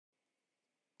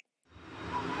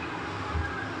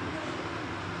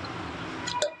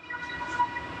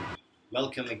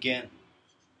Welcome again.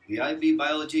 The IB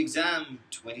Biology Exam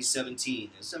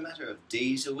 2017 is a matter of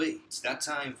days away. It's that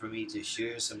time for me to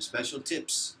share some special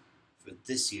tips for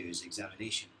this year's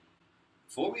examination.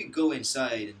 Before we go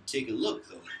inside and take a look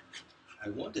though,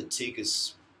 I want to take a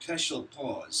special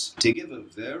pause to give a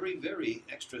very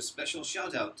extra special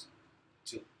shout out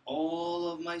to all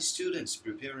of my students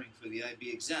preparing for the IB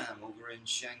exam over in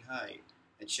Shanghai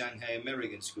at Shanghai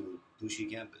American School, Bushi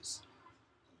campus.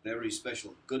 Very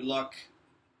special good luck,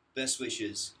 best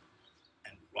wishes,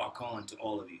 and rock on to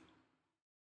all of you.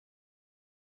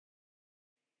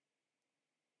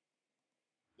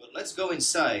 But let's go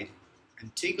inside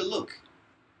and take a look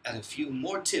at a few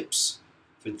more tips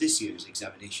for this year's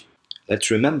examination.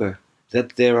 Let's remember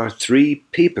that there are 3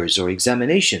 papers or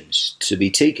examinations to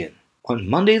be taken. On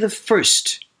Monday the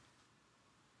 1st,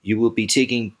 you will be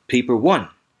taking paper 1,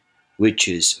 which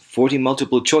is 40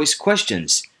 multiple choice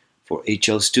questions for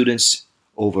HL students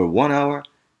over 1 hour,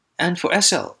 and for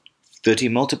SL, 30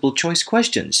 multiple choice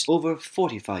questions over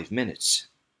 45 minutes.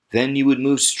 Then you would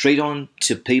move straight on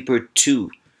to paper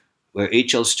 2, where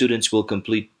HL students will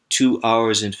complete 2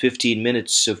 hours and 15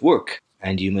 minutes of work,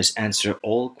 and you must answer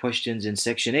all questions in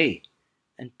section A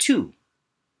and 2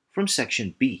 from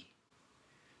section B.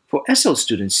 For SL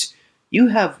students, you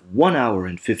have 1 hour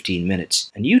and 15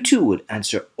 minutes, and you too would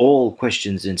answer all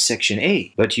questions in section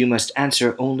A, but you must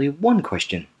answer only 1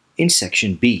 question in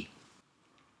section B.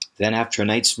 Then after a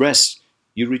night's rest,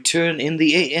 you return in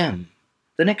the AM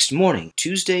the next morning,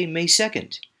 Tuesday, May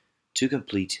 2nd, to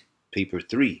complete paper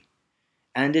 3.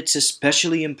 And it's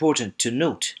especially important to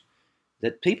note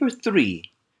that paper 3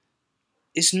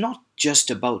 is not just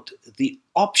about the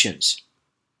options.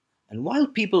 And while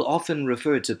people often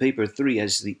refer to paper 3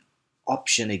 as the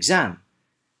option exam,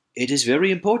 it is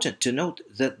very important to note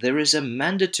that there is a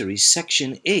mandatory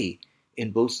section A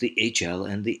in both the HL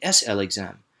and the SL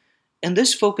exam, and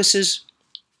this focuses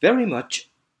very much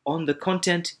on the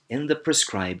content in the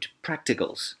prescribed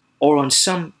practicals or on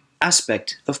some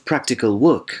aspect of practical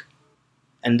work.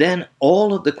 And then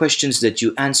all of the questions that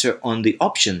you answer on the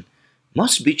option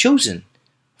must be chosen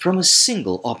from a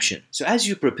single option. So as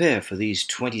you prepare for these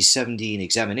 2017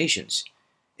 examinations,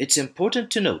 it's important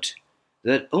to note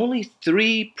that only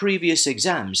 3 previous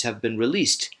exams have been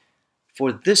released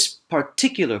for this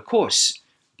particular course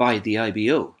by the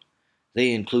IBO.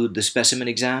 They include the specimen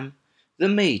exam, the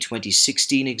May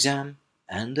 2016 exam,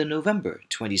 and the November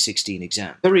 2016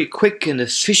 exam. A very quick and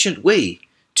efficient way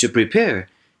to prepare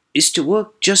is to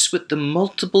work just with the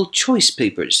multiple choice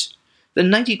papers, the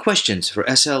 90 questions for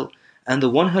SL and the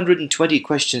 120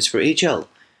 questions for HL,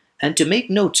 and to make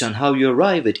notes on how you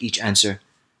arrive at each answer,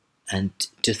 and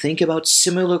to think about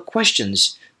similar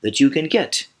questions that you can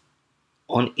get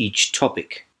on each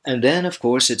topic. And then, of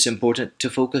course, it's important to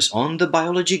focus on the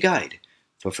biology guide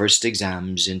for first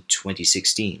exams in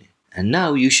 2016. And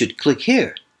now you should click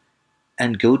here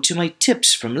and go to my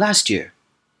tips from last year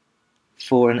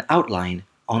for an outline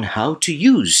on how to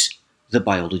use the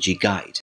biology guide.